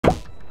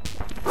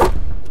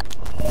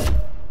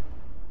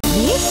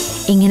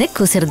ഇങ്ങനെ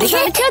കുസൃതി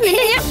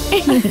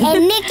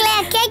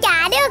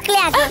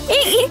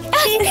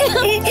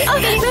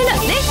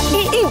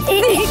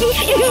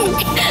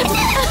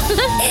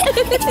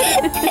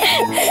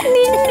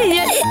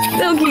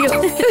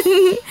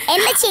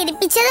എന്നെ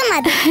ചിരിപ്പിച്ചത്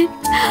മതി.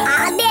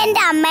 ആദ്യം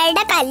എന്റെ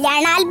അമ്മയുടെ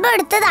കല്യാണ ആൽബം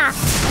എടുത്തതാ.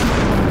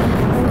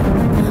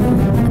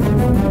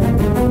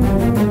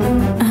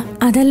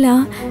 അതല്ല,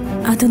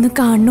 അതൊന്ന്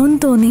കാണണമെന്ന്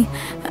തോന്നി,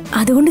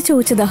 അതുകൊണ്ട്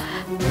ചോദിച്ചതാ.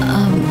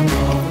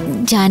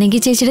 ജാനകി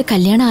ചേച്ചിയുടെ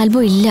കല്യാണ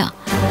ആൽബം ഇല്ല.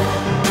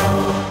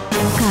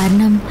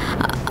 കാരണം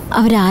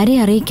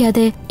അവരാരെയും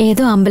അറിയിക്കാതെ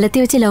ഏതോ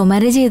അമ്പലത്തിൽ വെച്ച് ലവ്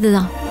മാരേജ്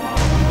ചെയ്തതാ.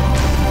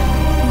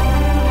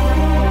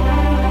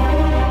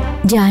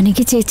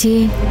 ജാനകി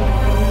ചേച്ചിയെ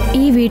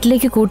ഈ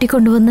വീട്ടിലേക്ക്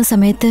കൂട്ടിക്കൊണ്ടുവന്ന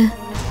സമയത്ത്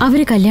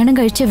അവര് കല്യാണം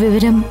കഴിച്ച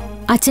വിവരം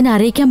അച്ഛനെ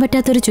അറിയിക്കാൻ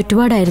പറ്റാത്തൊരു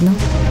ചുറ്റുപാടായിരുന്നു.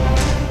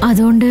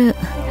 അതുകൊണ്ട്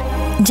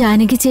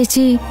ജാനകി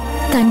ചേച്ചി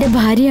തന്റെ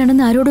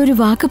ഭാര്യയാണെന്ന് ആരോടൊരു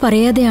വാക്ക്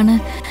പറയാതെയാണ്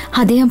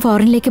അദ്ദേഹം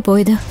ഫോറിനിലേക്ക്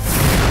പോയത്.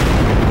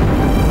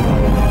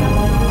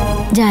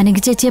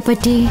 ജാനകി ചേച്ചിയെ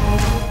പറ്റി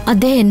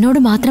അദ്ദേഹം എന്നോട്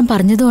മാത്രം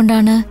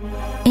പറഞ്ഞതുകൊണ്ടാണ്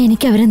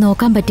എനിക്ക് അവരെ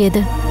നോക്കാൻ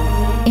പറ്റിയത്.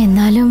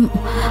 എന്നാലും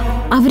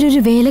അവരൊരു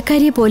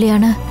വേലക്കാരിയെ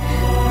പോലെയാണ്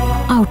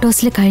ഔട്ട്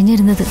ഹൗസിൽ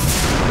കഴിഞ്ഞിരുന്നത്.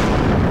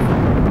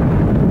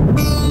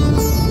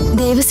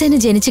 ദേവസേന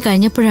ജനിച്ചു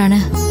കഴിഞ്ഞപ്പോഴാണ്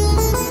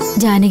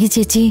ജാനകി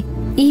ചേച്ചി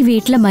ഈ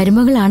വീട്ടിലെ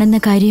മരുമകളാണെന്ന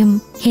കാര്യം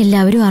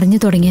എല്ലാവരും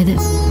അറിഞ്ഞു തുടങ്ങിയത്.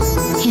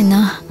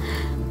 എന്നാ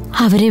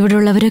അവരിവിടെ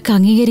ഉള്ളവരൊക്കെ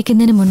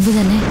അംഗീകരിക്കുന്നതിന് മുൻപ്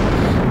തന്നെ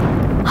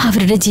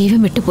അവരുടെ ജീവൻ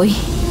വിട്ടുപോയി.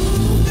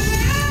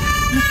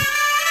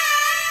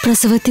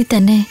 പ്രസവത്തിൽ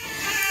തന്നെ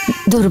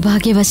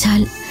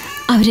ദുർഭാഗ്യവശാൽ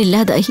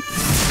അവരില്ലാതായി.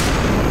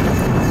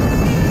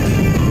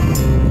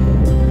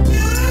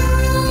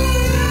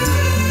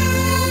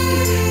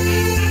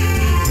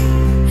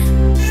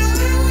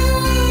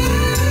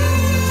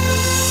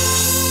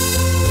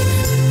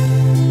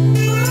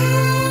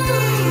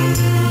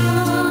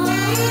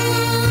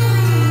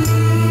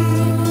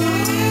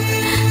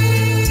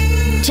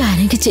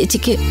 ജാനകി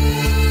ചേച്ചിക്ക്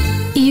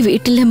ഈ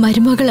വീട്ടിലെ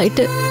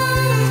മരുമകളായിട്ട്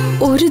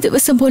ഒരു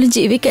ദിവസം പോലും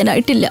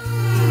ജീവിക്കാനായിട്ടില്ല.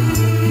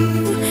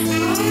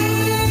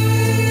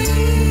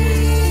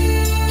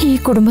 ഈ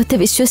കുടുംബത്തെ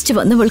വിശ്വസിച്ച്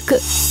വന്നവൾക്ക്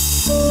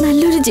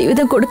നല്ലൊരു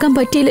ജീവിതം കൊടുക്കാൻ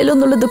പറ്റിയില്ലല്ലോ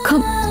എന്നുള്ള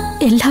ദുഃഖം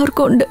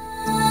എല്ലാവർക്കും ഉണ്ട്.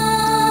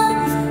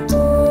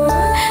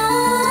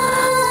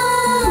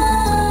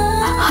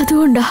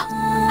 അതുകൊണ്ടാ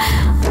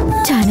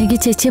ജാനകി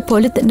ചേച്ചിയെ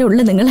പോലെ തന്നെ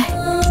ഉള്ള നിങ്ങളെ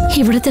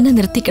ഇവിടെ തന്നെ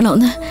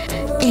നിർത്തിക്കണമെന്ന്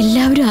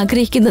എല്ലാവരും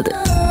ആഗ്രഹിക്കുന്നത്.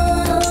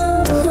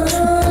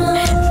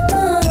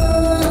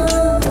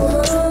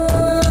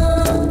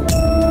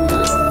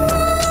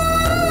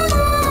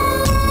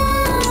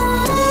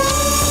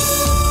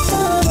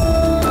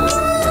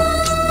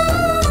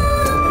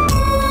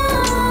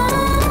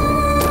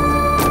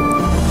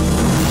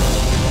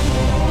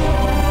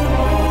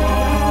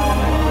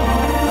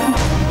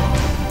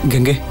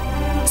 ഗംഗേ,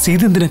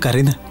 സീത എന്തിനാ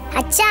കരയുന്നത്?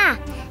 അച്ഛാ,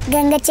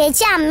 ഗംഗ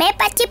ചേച്ചി അമ്മയെ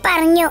പറ്റി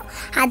പറഞ്ഞു,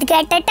 അത്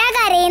കേട്ടിട്ടാ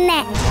കരയുന്നേ.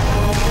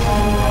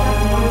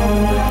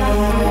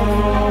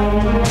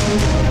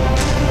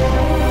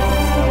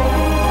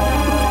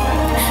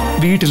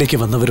 വീട്ടിലേക്ക്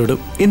വന്നവരോട്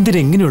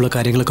എന്തിനാ ഇങ്ങനെയുള്ള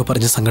കാര്യങ്ങളൊക്കെ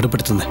പറഞ്ഞ്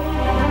സങ്കടപ്പെടുത്തുന്നത്?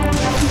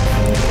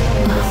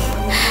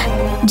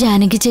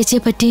 ജാനകി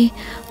ചേച്ചിയെ പറ്റി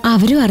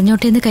അവരും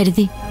അറിഞ്ഞോട്ടെ എന്ന്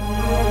കരുതി.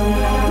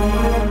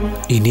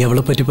 ഇനി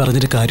അവളെ പറ്റി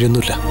പറഞ്ഞിട്ട്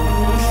കാര്യമൊന്നുമില്ല.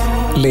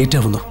 ലേറ്റ്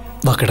ആവുന്നു,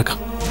 വാ കിടക്കാം.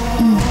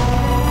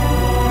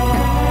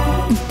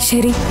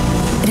 ശരി,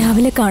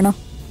 രാവിലെ കാണാം.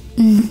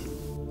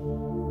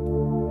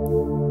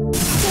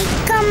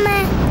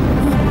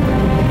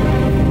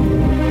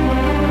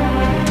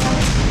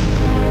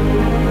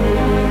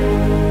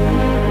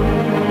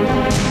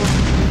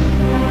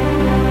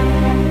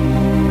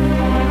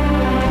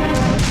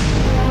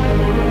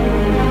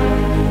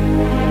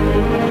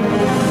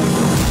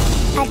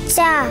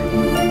 അച്ഛാ,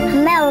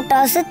 അമ്മ ഔട്ട്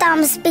ഹൗസ്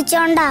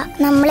താമസിപ്പിച്ചോണ്ടാ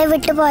നമ്മളെ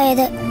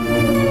വിട്ടുപോയത്.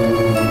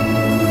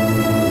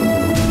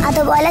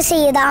 അതുപോലെ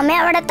സീതാമ്മ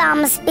അവിടെ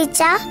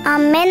താമസിപ്പിച്ച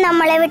അമ്മയും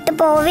നമ്മളെ വിട്ടു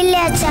പോവില്ല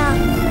അച്ഛാ.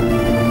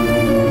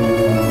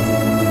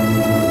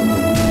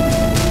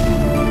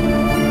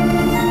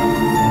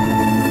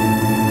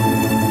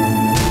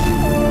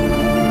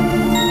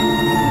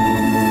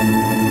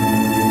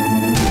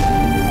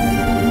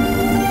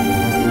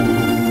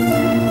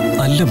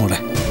 അല്ല മോളെ,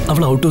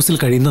 അവൾ ഔട്ട് ഹൗസിൽ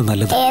കഴിയുന്നത്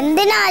നല്ലത്.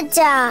 എന്തിനാ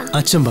അച്ഛാ?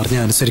 അച്ഛൻ പറഞ്ഞ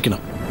അനുസരിക്കണം.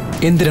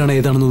 എന്തിനാണ്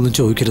ഏതാണെന്നൊന്നും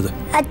ചോദിക്കരുത്.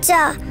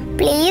 അച്ഛാ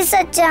പ്ലീസ്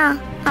അച്ഛാ,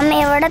 അമ്മ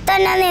ഇവിടെ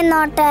തന്നെ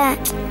നിന്നോട്ടെ.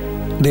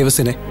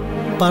 ദേവസേനെ,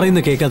 പറയുന്ന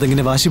കേൾക്കാതെ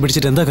ഇങ്ങനെ വാശി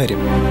പിടിച്ചിട്ട് എന്താ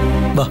കാര്യം?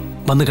 വാ,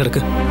 വന്ന്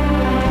കിടക്ക്.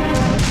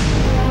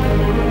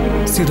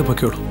 സീത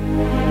പൊക്കോളൂ.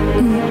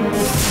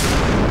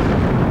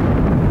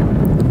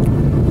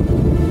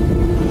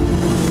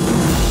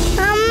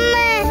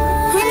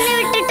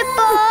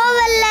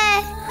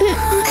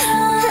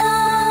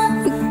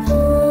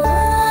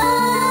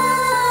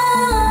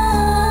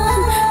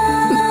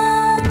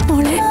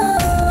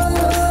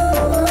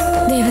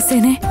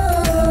 ദേവസേനെ,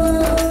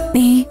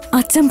 നീ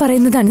അച്ഛൻ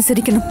പറയുന്നത്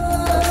അനുസരിക്കണം.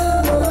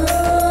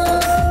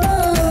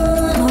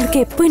 മോൾക്ക്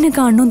എപ്പോ എന്നെ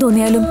കാണണമെന്ന്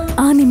തോന്നിയാലും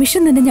ആ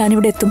നിമിഷം തന്നെ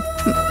ഞാനിവിടെ എത്തും.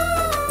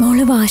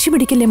 മോള് വാശി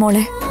പിടിക്കില്ലേ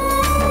മോളെ?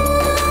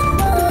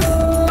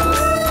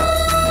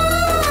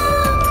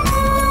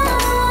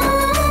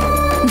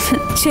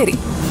 ശരി,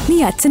 നീ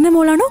അച്ഛന്റെ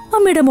മോളാണോ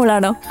അമ്മയുടെ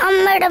മോളാണോ?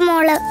 അമ്മയുടെ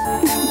മോള്.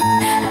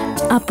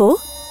 അപ്പോ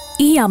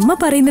ഈ അമ്മ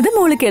പറയുന്നത്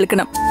മോള്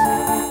കേൾക്കണം,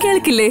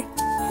 കേൾക്കില്ലേ?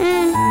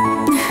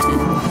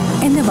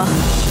 എന്നാ വാ,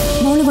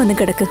 മോള് വന്ന്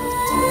കിടക്ക്.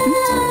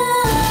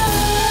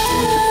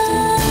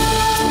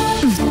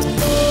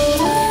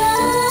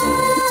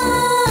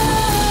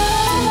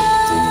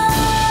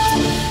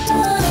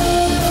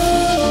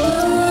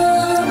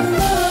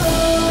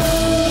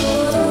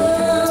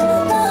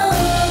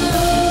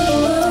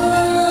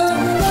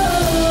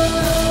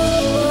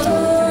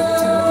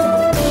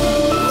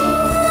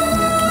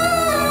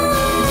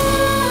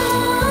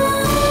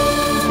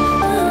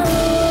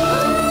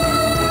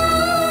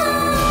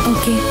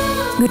 Okay,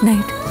 good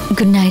night.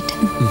 Good night.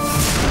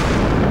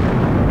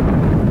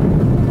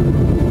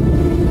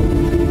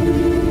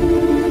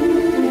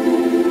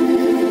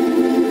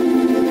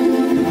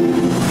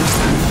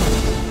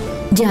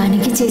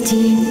 Janaki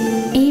ചേച്ചിയെ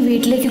ഈ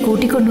വീട്ടിലേക്ക്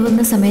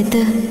കൂട്ടിക്കൊണ്ടുവന്ന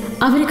സമയത്ത്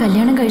അവർ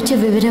കല്യാണം കഴിച്ച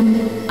വിവരം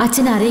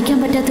അച്ഛനെ അറിയിക്കാൻ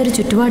പറ്റാത്തൊരു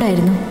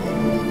ചുറ്റുപാടായിരുന്നു.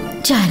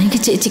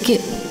 ജാനകി ചേച്ചിക്ക്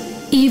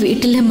ഈ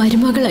വീട്ടിലെ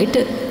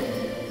മരുമകളായിട്ട്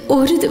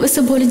ഒരു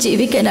ദിവസം പോലും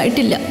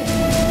ജീവിക്കാനായിട്ടില്ല.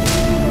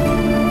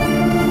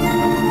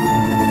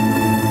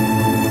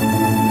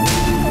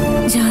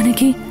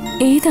 ജാനകി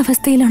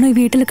ഏതവസ്ഥയിലാണോ ഈ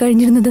വീട്ടിൽ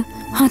കഴിഞ്ഞിരുന്നത്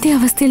അതേ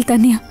അവസ്ഥയിൽ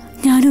തന്നെയാ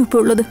ഞാനും ഇപ്പോൾ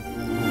ഉള്ളത്.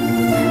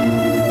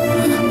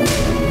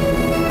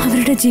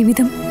 അവരുടെ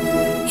ജീവിതം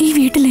ഈ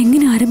വീട്ടിൽ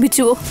എങ്ങനെ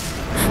ആരംഭിച്ചുവോ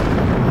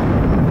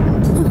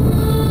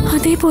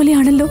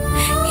അതേപോലെയാണല്ലോ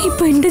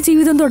ഇപ്പൊ എന്റെ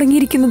ജീവിതം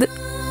തുടങ്ങിയിരിക്കുന്നത്.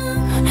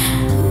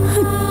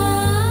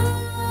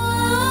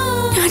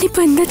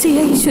 ഞാനിപ്പോ എന്താ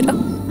ചെയ്യാ ഈശ്വര?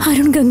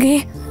 അരുൺ ഗംഗയെ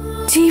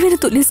ജീവന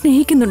തുല്യം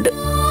സ്നേഹിക്കുന്നുണ്ട്.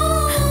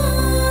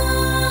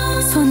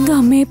 സ്വന്തം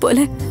അമ്മയെ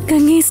പോലെ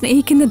ഗംഗയെ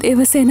സ്നേഹിക്കുന്ന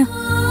ദേവസേന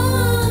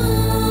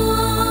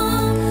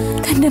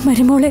തന്റെ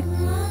മരുമോളെ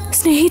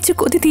സ്നേഹിച്ച്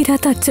കൊതി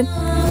തീരാത്ത അച്ഛൻ.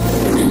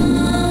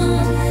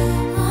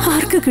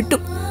 ആർക്ക്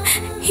കിട്ടും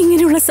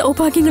ഇങ്ങനെയുള്ള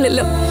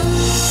സൗഭാഗ്യങ്ങളെല്ലാം?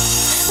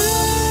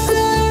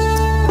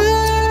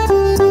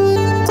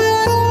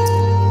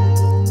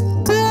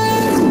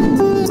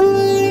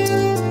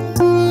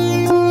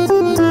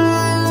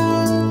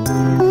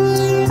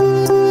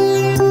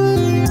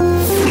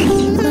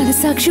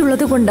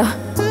 മനസാക്ഷിയുള്ളത് കൊണ്ടാ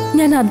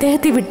ഞാൻ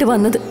അദ്ദേഹത്തെ വിട്ടു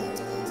വന്നത്.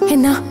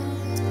 എന്നാ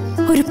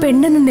ഒരു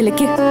പെണ്ണെന്ന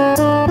നിലയ്ക്ക്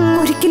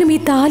ഒരിക്കലും ഈ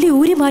താലി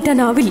ഊരി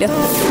മാറ്റാനാവില്ല.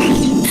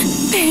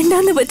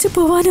 വേണ്ടാന്ന് വെച്ച്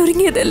പോവാൻ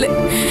ഒരുങ്ങിയതല്ലേ,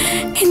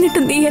 എന്നിട്ട്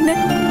നീ എന്നെ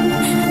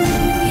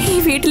ഈ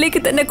വീട്ടിലേക്ക്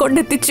തന്നെ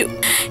കൊണ്ടെത്തിച്ചു.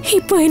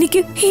 ഇപ്പൊ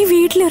എനിക്ക് ഈ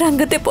വീട്ടിലെ ഒരു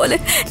അംഗത്തെ പോലെ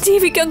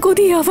ജീവിക്കാൻ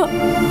കൊതിയാവാം.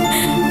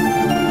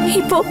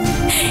 ഇപ്പോ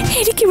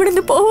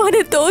എനിക്കിവിടുന്ന്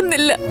പോവാനേ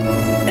തോന്നുന്നില്ല.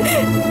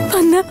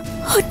 അന്ന്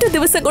ഒറ്റ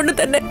ദിവസം കൊണ്ട്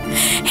തന്നെ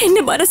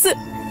എന്റെ മനസ്സ്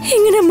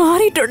ഇങ്ങനെ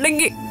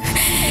മാറിയിട്ടുണ്ടെങ്കിൽ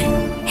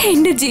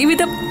എന്റെ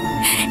ജീവിതം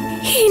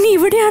ഇനി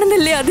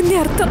ഇവിടെയാണെന്നല്ലേ അതിന്റെ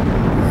അർത്ഥം?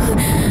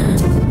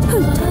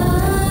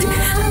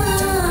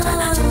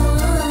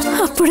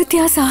 അപ്പോഴത്തെ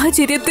ആ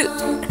സാഹചര്യത്തിൽ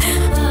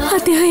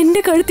അദ്ദേഹം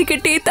എന്റെ കഴുത്തി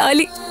കെട്ടിയ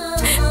താലി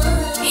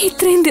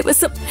ഇത്രയും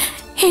ദിവസം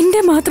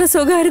എന്റെ മാത്രം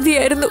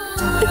സ്വകാര്യതയായിരുന്നു.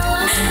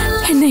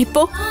 എന്നാ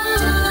ഇപ്പോ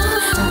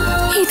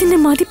ഇതിന്റെ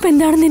മതിപ്പ്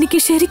എന്താണെന്ന്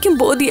എനിക്ക് ശരിക്കും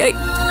ബോധ്യായി.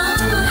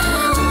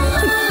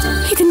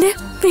 ഇതിന്റെ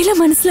വില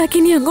മനസ്സിലാക്കി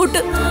ഇനി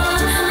അങ്ങോട്ട്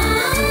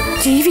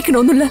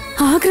ജീവിക്കണമെന്നുള്ള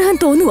ആഗ്രഹം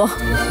തോന്നുവാ.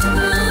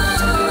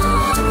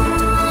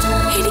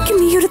 എനിക്ക്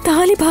നീ ഒരു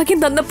താലി ഭാഗ്യം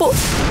തന്നപ്പോ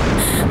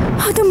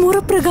അത്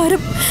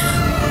മുറപ്രകാരം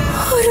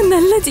ഒരു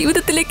നല്ല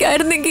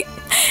ജീവിതത്തിലേക്കായിരുന്നെങ്കിൽ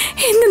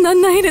എന്ന്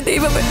നന്നായിന്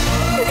ദൈവമേ.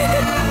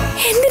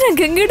 എന്തിനാ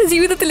ഗംഗയുടെ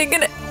ജീവിതത്തിൽ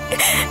ഇങ്ങനെ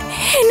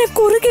എന്നെ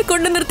കുറുകെ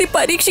കൊണ്ടു നിർത്തി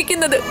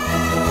പരീക്ഷിക്കുന്നത്?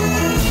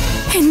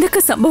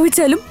 എന്തൊക്കെ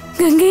സംഭവിച്ചാലും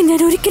ഗംഗയെ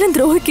ഞാൻ ഒരിക്കലും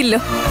ദ്രോഹിക്കില്ല.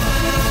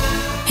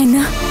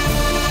 എന്നാ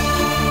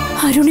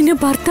അരുണിനെ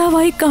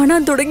ഭർത്താവായി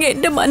കാണാൻ തുടങ്ങിയ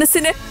എന്റെ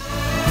മനസ്സിനെ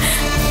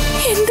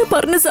എന്ത്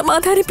പറഞ്ഞ്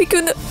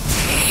സമാധാനിപ്പിക്കുമെന്ന്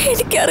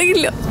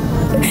എനിക്കറിയില്ല.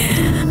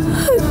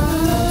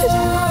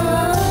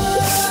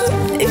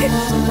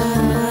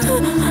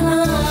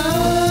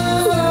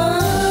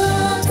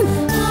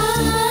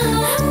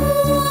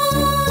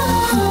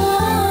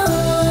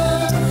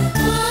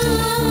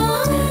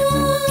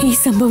 ഈ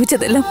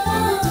സംഭവിച്ചതെല്ലാം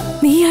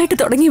നീയായിട്ട്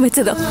തുടങ്ങി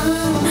വെച്ചതാ.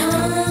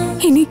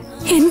 ഇനി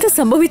എന്ത്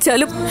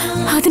സംഭവിച്ചാലും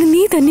അതിന്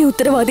നീ തന്നെ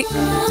ഉത്തരവാദി.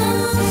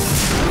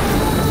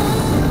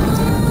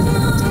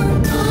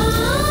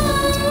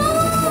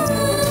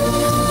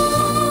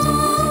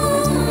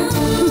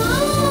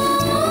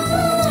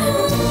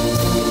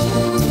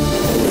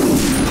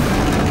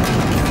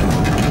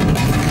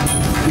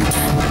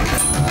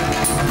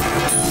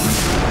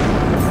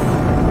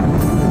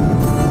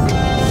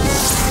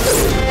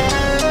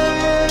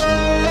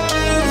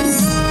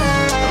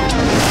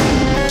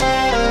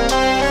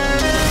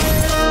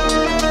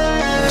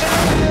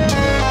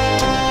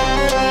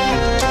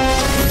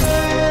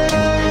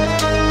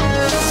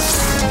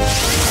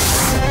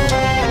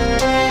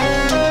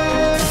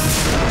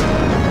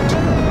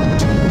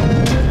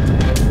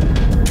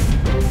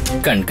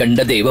 കൺകണ്ട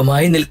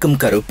ദൈവമായി നിൽക്കും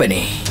കറുപ്പനെ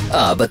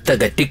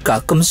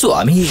ആപത്തകറ്റിക്കാക്കും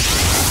സ്വാമിയെ.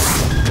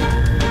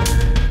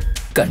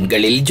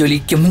 കൺകളിൽ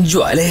ജ്വലിക്കും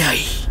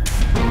ജ്വാലയായി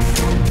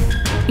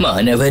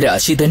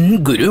മാനവരാശിതൻ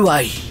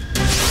ഗുരുവായി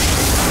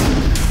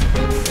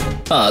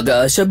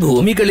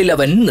ആകാശഭൂമികളിൽ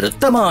അവൻ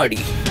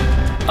നൃത്തമാടി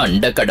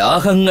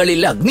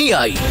അണ്ടകടാഹങ്ങളിൽ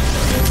അഗ്നിയായി.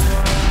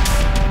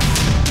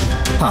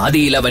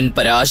 ആദിയിലവൻ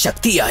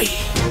പരാശക്തിയായി,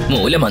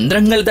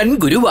 മൂലമന്ത്രങ്ങൾ തൻ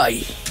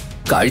ഗുരുവായി.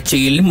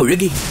 കാഴ്ചയിൽ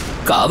മുഴുകി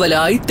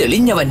കാവലായി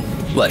തെളിഞ്ഞവൻ,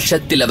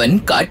 വർഷത്തിലവൻ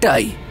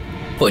കാറ്റായി.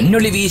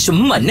 പൊന്നൊളി വീശും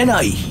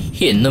മന്നനായി,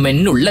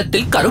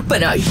 എന്നുമെന്നുള്ളത്തിൽ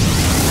കറുപ്പനായി.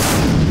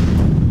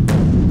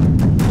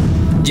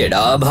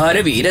 ജഡാഭാര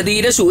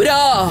വീരധീര ശൂരാ,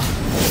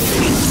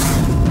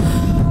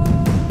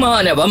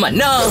 മാനവ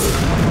മന്ന,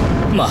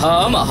 മഹാ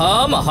മഹാ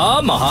മഹാ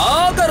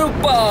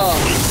മഹാകറുപ്പ,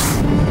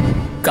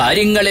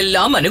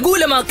 കാര്യങ്ങളെല്ലാം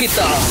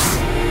അനുകൂലമാക്കിത്ത.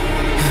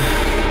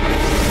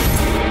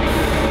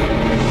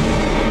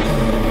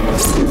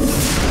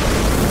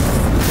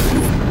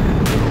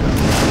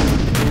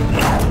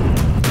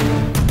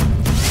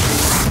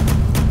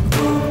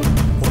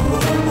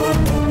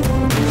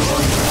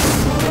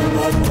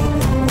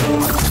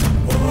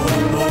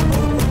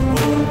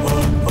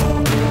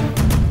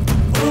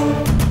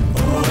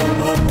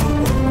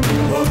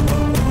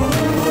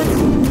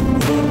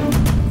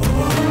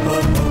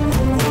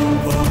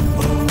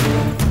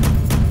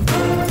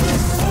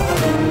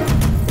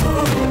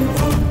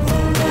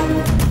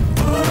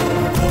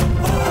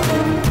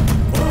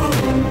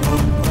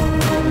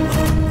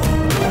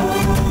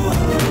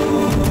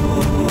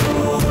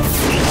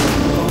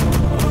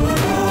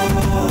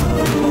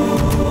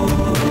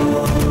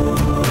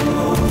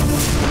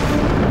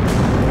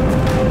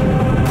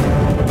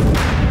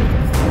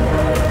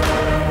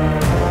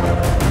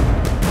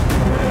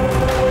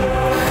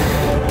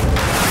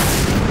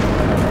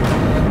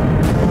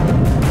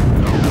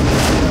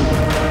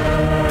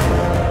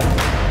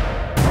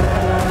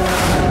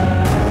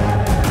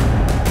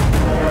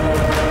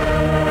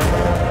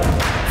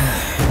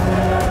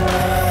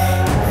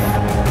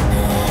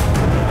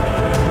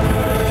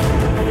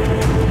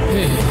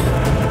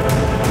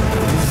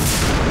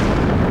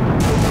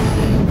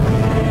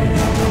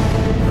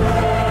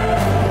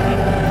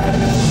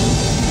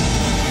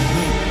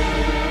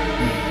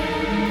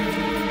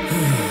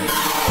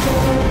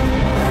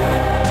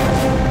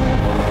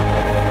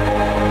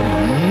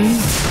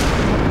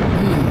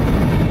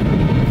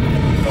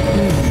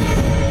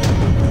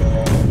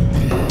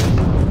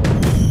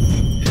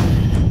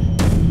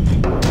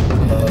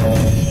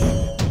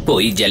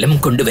 പോയി ജലം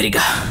കൊണ്ടുവരിക.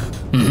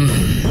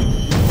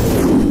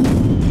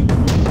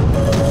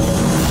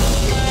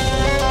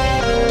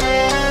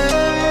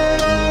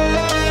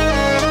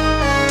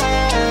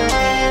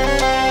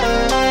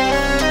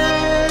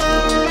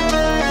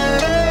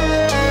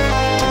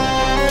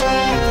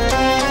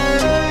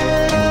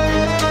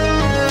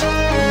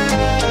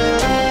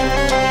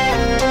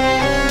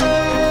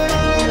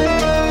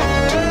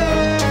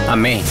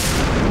 അമ്മേ,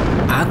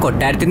 ആ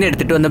കൊട്ടാരത്തിന്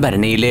എടുത്തിട്ട് വന്ന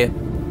ഭരണിയില്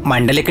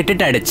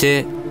മണ്ഡലക്കെട്ടിട്ട് അടച്ച്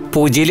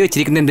പൂജയിൽ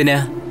വെച്ചിരിക്കുന്ന എന്തിനാ?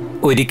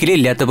 ഒരിക്കലും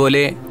ഇല്ലാത്ത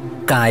പോലെ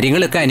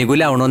കാര്യങ്ങളൊക്കെ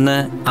അനുകൂലമാവണമെന്ന്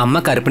അമ്മ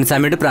കറുപ്പൻ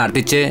സ്വാമിയോട്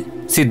പ്രാർത്ഥിച്ച്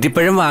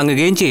സിദ്ധിപ്പഴം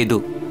വാങ്ങുകയും ചെയ്തു.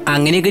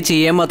 അങ്ങനെയൊക്കെ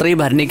ചെയ്യാൻ മാത്രം ഈ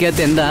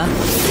ഭരണിക്കകത്ത് എന്താ?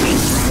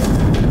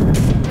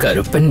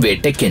 കറുപ്പൻ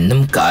വേട്ടയ്ക്ക് എന്നും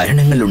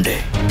കാരണങ്ങളുണ്ട്.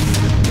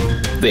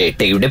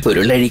 വേട്ടയുടെ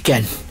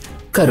പൊരുളഴിക്കാൻ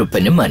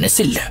കറുപ്പന്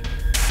മനസ്സില്ല.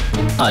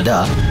 അതാ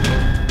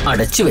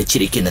അടച്ചു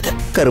വെച്ചിരിക്കുന്നത്.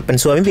 കറുപ്പൻ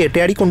സ്വാമി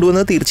വേട്ടയാടി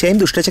കൊണ്ടുവന്നത് തീർച്ചയായും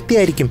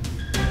ദുഷ്ടശക്തിയായിരിക്കും.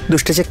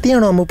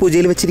 ദുഷ്ടശക്തിയാണോ അമ്മ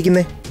പൂജയിൽ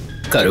വെച്ചിരിക്കുന്നത്?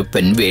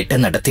 കറുപ്പൻ വേട്ട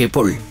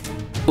നടത്തിയപ്പോൾ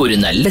ഒരു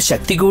നല്ല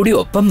ശക്തി കൂടി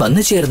ഒപ്പം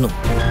വന്നു ചേർന്നു.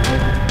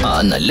 ആ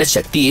നല്ല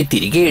ശക്തിയെ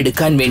തിരികെ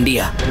എടുക്കാൻ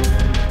വേണ്ടിയാ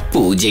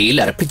പൂജയിൽ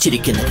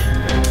അർപ്പിച്ചിരിക്കുന്നത്.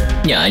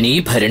 ഞാൻ ഈ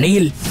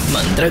ഭരണിയിൽ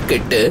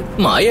മന്ത്രക്കെട്ട്,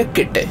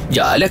 മായക്കെട്ട്,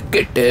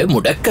 ജാലക്കെട്ട്,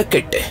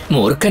 മുടക്കക്കെട്ട്,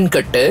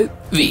 മൂർഖൻകെട്ട്,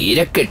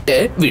 വീരക്കെട്ട്,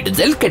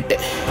 വിടുതൽ കെട്ട്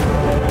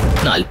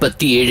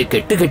 47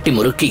 കെട്ട് കെട്ടി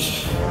മുറുക്കി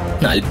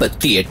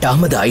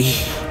 48ാമതായി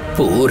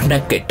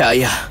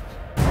പൂർണ്ണക്കെട്ടായ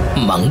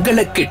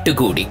മംഗളക്കെട്ട്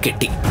കൂടി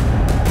കെട്ടി.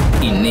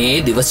 ഇന്നേ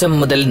ദിവസം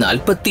മുതൽ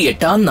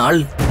 48ാം നാൾ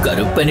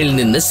കറുപ്പനിൽ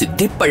നിന്ന്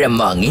സിദ്ധിപ്പഴം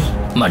വാങ്ങി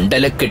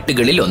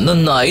മണ്ഡലക്കെട്ടുകളിൽ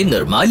ഒന്നൊന്നായി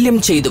നിർമാല്യം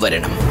ചെയ്തു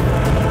വരണം.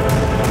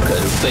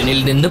 കറുപ്പനിൽ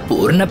നിന്ന്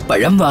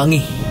പൂർണ്ണപ്പഴം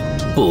വാങ്ങി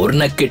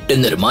പൂർണ്ണക്കെട്ട്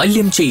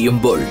നിർമാല്യം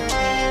ചെയ്യുമ്പോൾ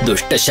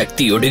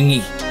ദുഷ്ടശക്തി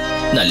ഒടുങ്ങി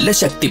നല്ല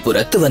ശക്തി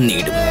പുറത്തു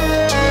വന്നിടും.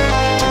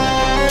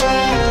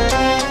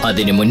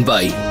 അതിനു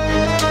മുൻപായി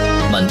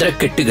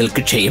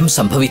മന്ത്രക്കെട്ടുകൾക്ക് ക്ഷയം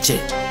സംഭവിച്ച്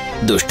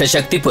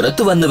ദുഷ്ടശക്തി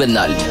പുറത്തു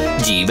വന്നുവെന്നാൽ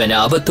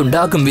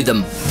ജീവനാപത്തുണ്ടാകും വിധം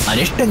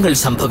അനിഷ്ടങ്ങൾ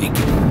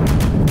സംഭവിക്കും.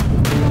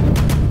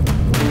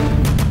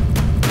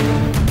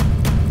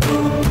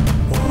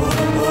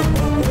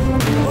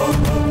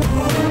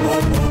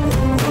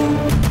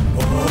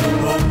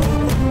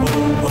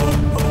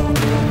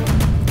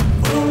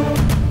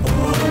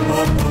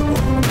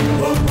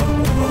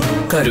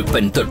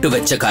 കറുപ്പൻ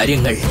തൊട്ടുവച്ച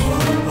കാര്യങ്ങൾ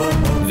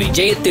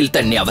വിജയത്തിൽ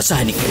തന്നെ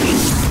അവസാനിക്കും.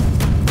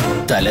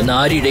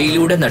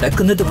 തലനാരിഴയിലൂടെ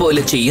നടക്കുന്നത്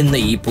പോലെ ചെയ്യുന്ന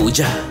ഈ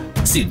പൂജ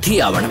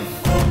സിദ്ധിയാവണം.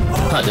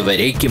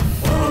 അതുവരേക്കും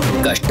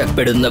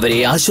കഷ്ടപ്പെടുന്നവരെ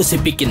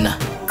ആശ്വസിപ്പിക്കുന്ന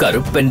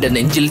കറുപ്പന്റെ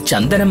നെഞ്ചിൽ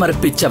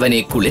ചന്ദനമർപ്പിച്ചവനെ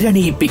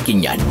കുളിരണിയിപ്പിക്കും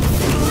ഞാൻ.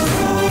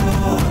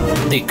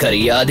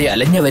 ദിക്കറിയാതെ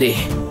അലഞ്ഞവരെ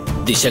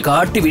ദിശ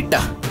കാട്ടിവിട്ട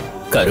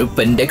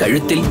കറുപ്പന്റെ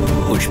കഴുത്തിൽ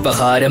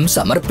പുഷ്പഹാരം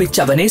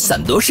സമർപ്പിച്ചവനെ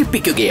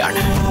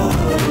സന്തോഷിപ്പിക്കുകയാണ്.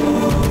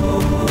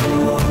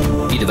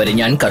 ഇതുവരെ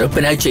ഞാൻ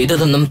കറുപ്പനായി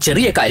ചെയ്തതൊന്നും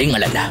ചെറിയ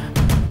കാര്യങ്ങളല്ല.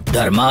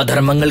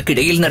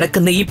 ധർമാധർമ്മങ്ങൾക്കിടയിൽ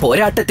നടക്കുന്ന ഈ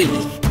പോരാട്ടത്തിൽ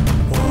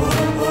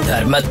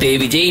ധർമ്മത്തെ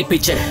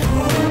വിജയിപ്പിച്ച്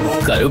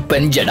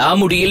കറുപ്പൻ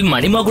ജടാമുടിയിൽ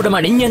മണിമകുടം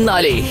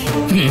അണിഞ്ഞെന്നാലേ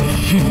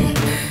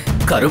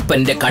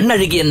കറുപ്പന്റെ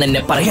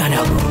കണ്ണഴുകിയെന്നെ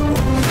പറയാനാകൂ.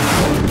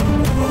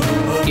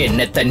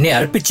 എന്നെ തന്നെ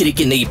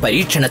അർപ്പിച്ചിരിക്കുന്ന ഈ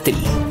പരീക്ഷണത്തിൽ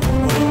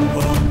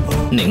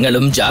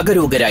നിങ്ങളും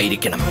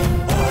ജാഗരൂകരായിരിക്കണം.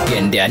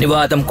 എന്റെ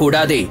അനുവാദം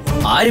കൂടാതെ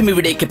ആരും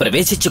ഇവിടേക്ക്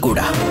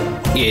പ്രവേശിച്ചുകൂടാ.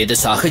 ഏത്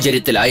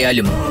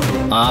സാഹചര്യത്തിലായാലും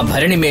ആ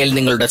ഭരണിമേൽ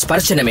നിങ്ങളുടെ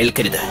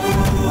സ്പർശനമേൽക്കരുത്.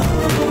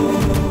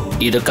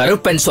 ഇത്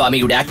കറുപ്പൻ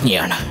സ്വാമിയുടെ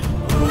ആജ്ഞയാണ്.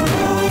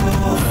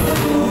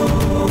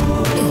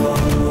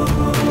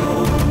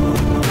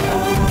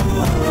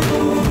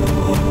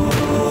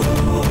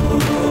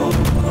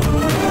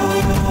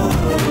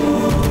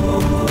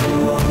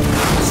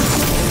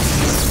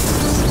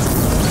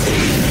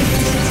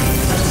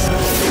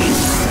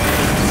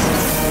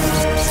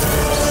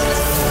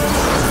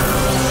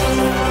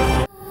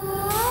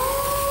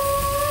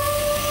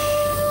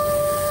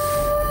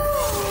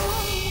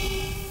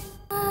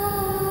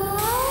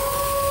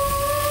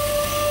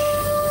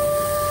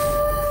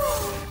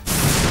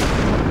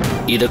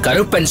 ഇത്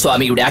കറുപ്പൻ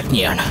സ്വാമിയുടെ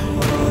ആജ്ഞയാണ്.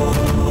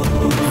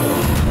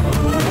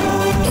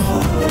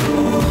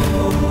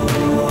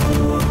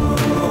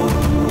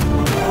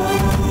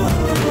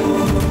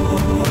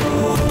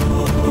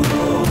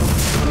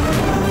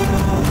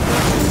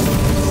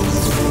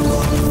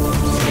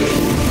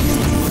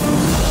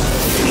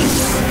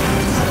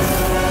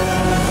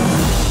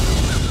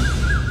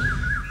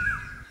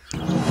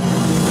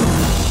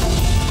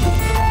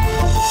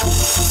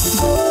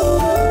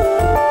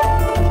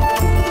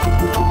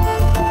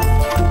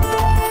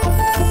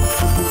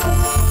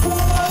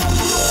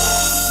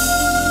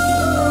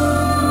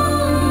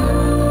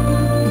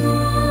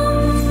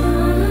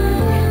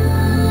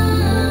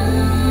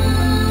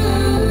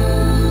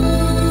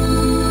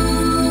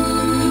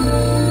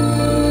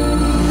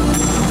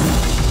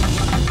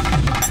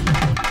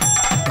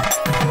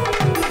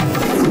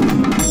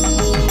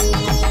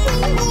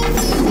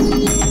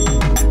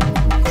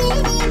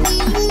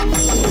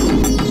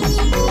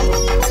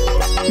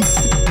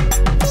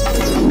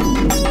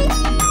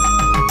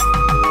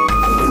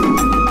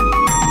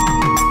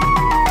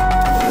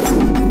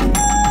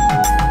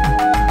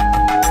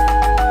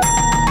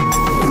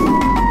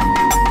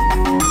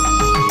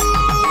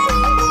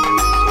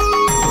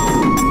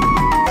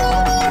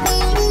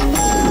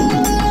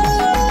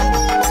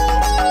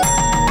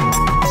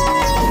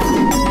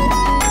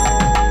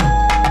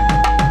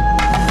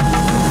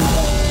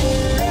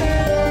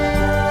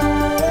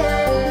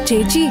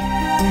 ചേച്ചി,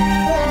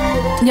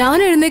 ഞാൻ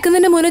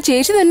എഴുന്നേക്കുന്നതിന്റെ മുന്നേ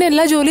ചേച്ചി തന്നെ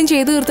എല്ലാ ജോലിയും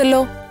ചെയ്തു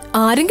തീർത്തല്ലോ.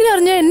 ആരെങ്കിലും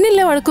അറിഞ്ഞാ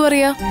എന്നല്ല വഴക്കു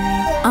പറയാ?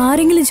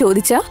 ആരെങ്കിലും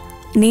ചോദിച്ചാ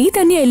നീ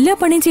തന്നെ എല്ലാ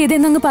പണിയും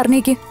ചെയ്തെന്നങ്ങ്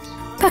പറഞ്ഞേക്ക്.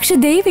 പക്ഷെ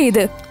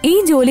ദയവേത് ഈ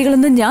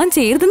ജോലികളൊന്നും ഞാൻ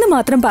ചെയ്തെന്ന്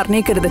മാത്രം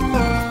പറഞ്ഞേക്കരുത്.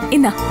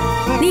 ഇന്നാ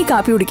നീ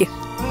കാപ്പി കുടിക്ക്.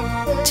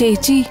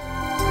 ചേച്ചി,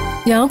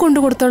 ഞാൻ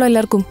കൊണ്ടുകൊടുത്തോളാം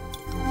എല്ലാവർക്കും.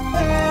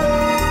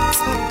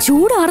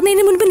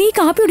 ചൂടാറുന്നതിന് മുൻപ് നീ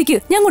കാപ്പി കുടിക്ക്.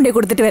 ഞാൻ കൊണ്ടേ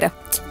കൊടുത്തിട്ട് വരാം.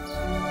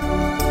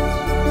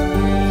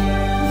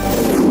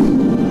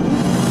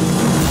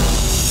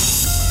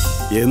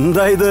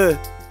 എന്താ ഇത്?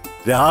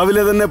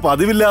 രാവിലെ തന്നെ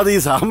പതിവില്ലാതെ ഈ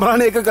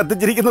സാമ്പ്രാണിയൊക്കെ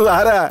കത്തിച്ചിരിക്കുന്നത്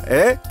ആരാ?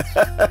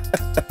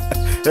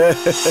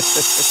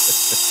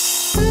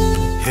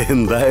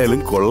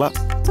 എന്തായാലും കൊള്ളാം.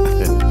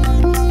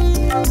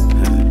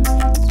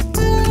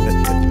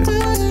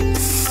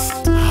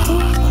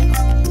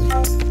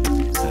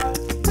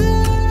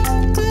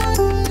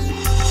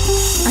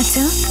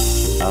 അച്ഛാ,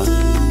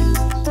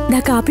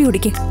 കാപ്പി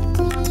കുടിക്ക്.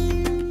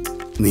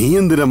 നീ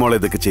എന്തിനാ മോളെ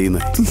ഇതൊക്കെ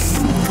ചെയ്യുന്നത്?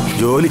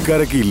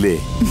 ജോലിക്കാരൊക്കെ ഇല്ലേ?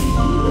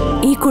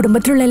 ഈ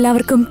കുടുംബത്തിലുള്ള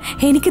എല്ലാവർക്കും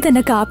എനിക്ക്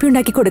തന്നെ കാപ്പി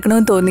ഉണ്ടാക്കി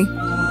കൊടുക്കണമെന്ന് തോന്നി,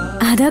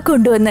 അതാ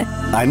കൊണ്ടുവന്ന്.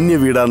 അന്യ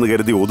വീടാന്ന്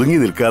കരുതി ഒതുങ്ങി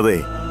നിൽക്കാതെ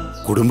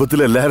കുടുംബത്തിൽ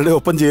എല്ലാവരുടെ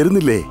ഒപ്പം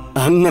ചേരുന്നില്ലേ?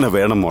 അങ്ങനെ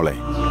വേണം മോളെ.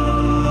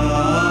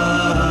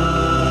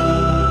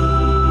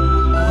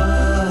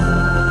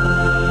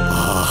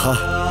 ആഹാ,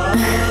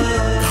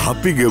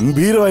 കാപ്പി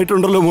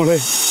ഗംഭീരമായിട്ടുണ്ടല്ലോ മോളെ.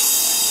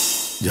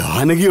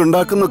 ജാനകി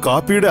ഉണ്ടാക്കുന്ന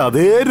കാപ്പിയുടെ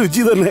അതേ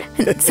രുചി തന്നെ.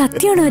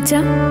 സത്യമാണോ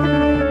അച്ഛാ?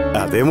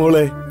 അതെ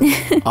മോളെ,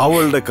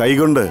 അവളുടെ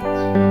കൈകൊണ്ട്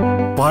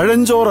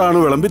പഴഞ്ചോറാണ്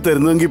വിളമ്പി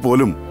തരുന്നതെങ്കിൽ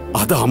പോലും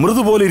അത് അമൃത്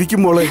പോലെ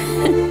ഇരിക്കും മോളെ.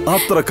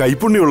 അത്ര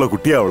കൈപ്പുണ്യമുള്ള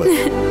കുട്ടിയാ അവള്.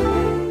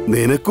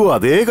 നിനക്കും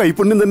അതേ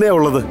കൈപ്പുണ്യം തന്നെയാ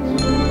ഉള്ളത്.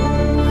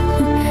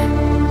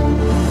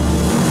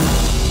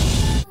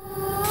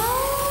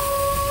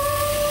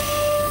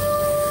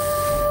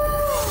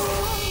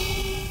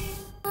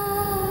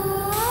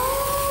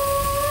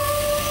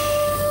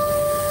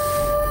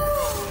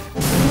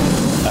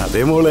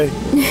 അതെ മോളെ,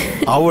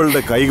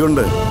 അവളുടെ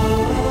കൈകൊണ്ട്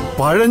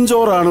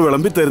പഴഞ്ചോറാണ്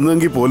വിളമ്പി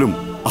തരുന്നതെങ്കിൽ പോലും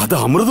അത്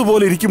അമൃത്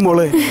പോലെ ഇരിക്കും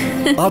മോളെ.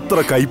 അത്ര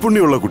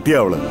കൈപ്പുണ്യമുള്ള കുട്ടിയാ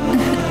അവള്.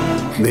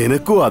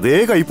 നിനക്കും അതേ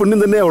കൈപ്പുണ്യം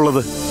തന്നെയാ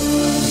ഉള്ളത്.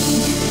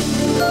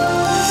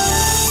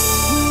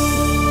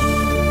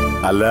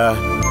 അല്ല,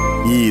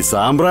 ഈ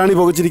സാമ്പ്രാണി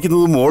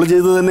പുകച്ചിരിക്കുന്നത് മോള്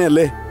ചെയ്തത്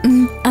തന്നെയല്ലേ?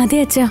 അതെ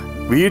അച്ഛാ.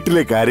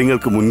 വീട്ടിലെ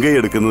കാര്യങ്ങൾക്ക് മുൻകൈ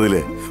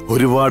എടുക്കുന്നതില്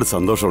ഒരുപാട്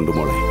സന്തോഷമുണ്ട്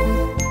മോളെ.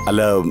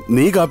 അല്ല,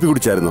 നീ കാപ്പി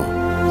കുടിച്ചായിരുന്നോ?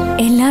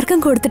 എല്ലാവർക്കും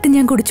കൊടുത്തിട്ട്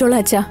ഞാൻ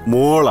കുടിച്ചോളാം അച്ഛാ.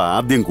 മോൾ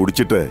ആദ്യം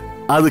കുടിച്ചിട്ട്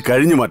അത്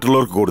കഴിഞ്ഞ്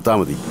മറ്റുള്ളവർക്ക് കൊടുത്താ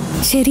മതി.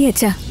 ശരി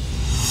അച്ഛാ.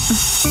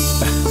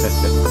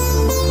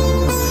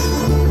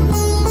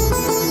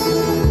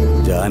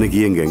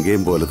 ജാനകിയും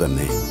ഗംഗയും പോലെ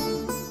തന്നെ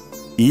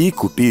ഈ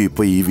കുട്ടി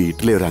ഇപ്പൊ ഈ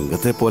വീട്ടിലെ ഒരു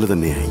അംഗത്തെ പോലെ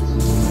തന്നെയായി.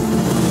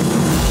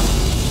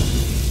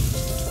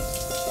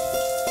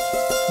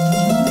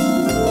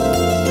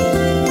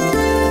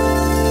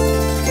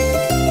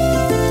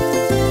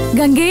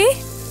 ഗംഗേ,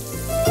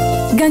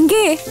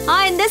 ഗംഗേ.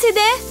 എന്താ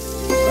സീതേ?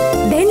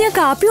 ഞാൻ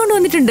കാപ്പി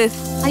കൊണ്ടുവന്നിട്ടുണ്ട്.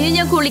 അയ്യോ,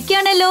 ഞാൻ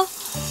കുളിക്കാണല്ലോ.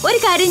 ഒരു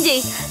കാര്യം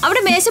ചെയ്,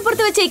 അവിടെ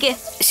മേശപ്പുറത്ത് വെച്ചേക്ക്.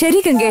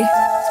 ശരി ഗംഗേ.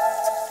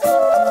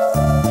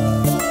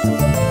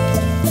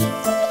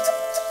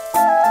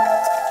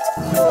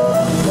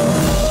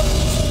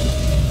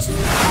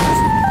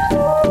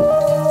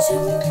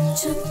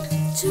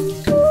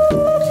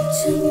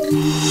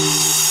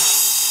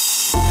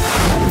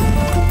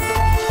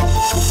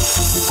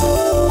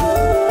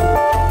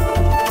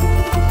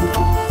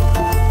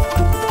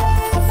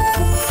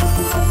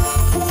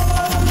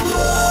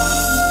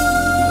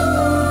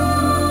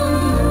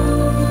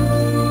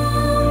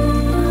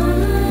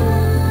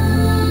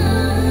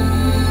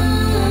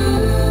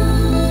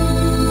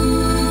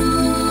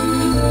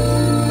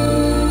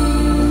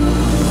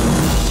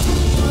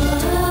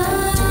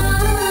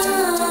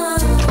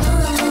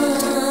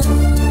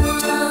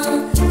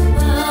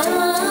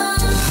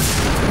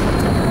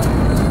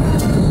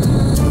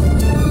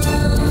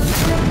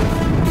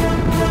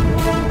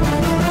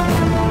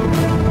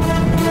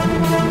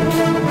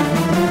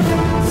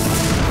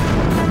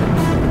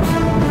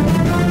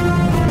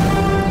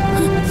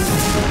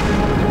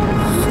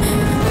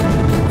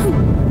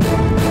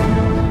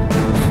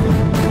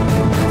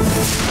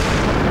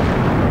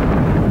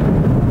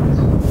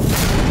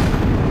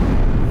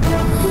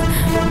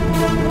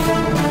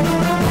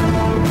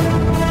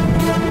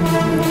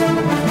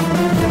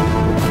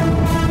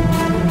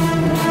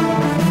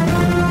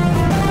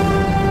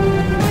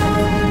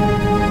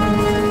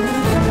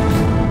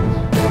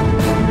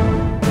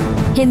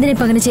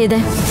 എന്തിനിപ്പ അങ്ങനെ ചെയ്തേ?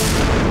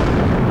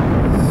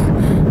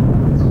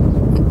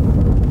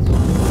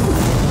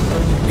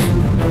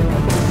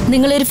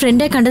 നിങ്ങളൊരു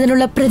ഫ്രണ്ടെ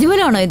കണ്ടതിനുള്ള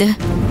പ്രതിഫലമാണോ ഇത്?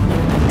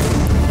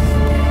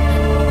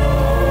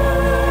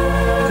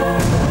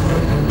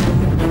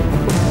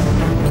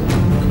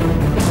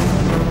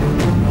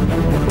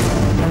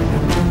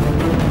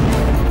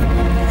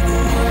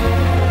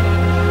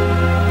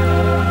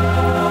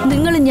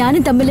 നിങ്ങളും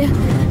ഞാനും തമ്മില്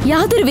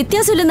യാതൊരു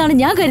വ്യത്യാസമില്ലെന്നാണ്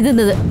ഞാൻ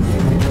കരുതുന്നത്.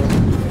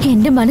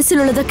 എന്റെ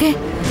മനസ്സിലുള്ളതൊക്കെ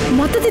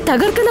മൊത്തത്തിൽ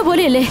തകർക്കുന്ന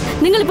പോലെയല്ലേ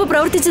നിങ്ങളിപ്പോ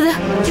പ്രവർത്തിച്ചത്?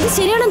 ഇത്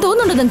ശരിയാണെന്ന്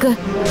തോന്നുന്നുണ്ടോ നിങ്ങക്ക്?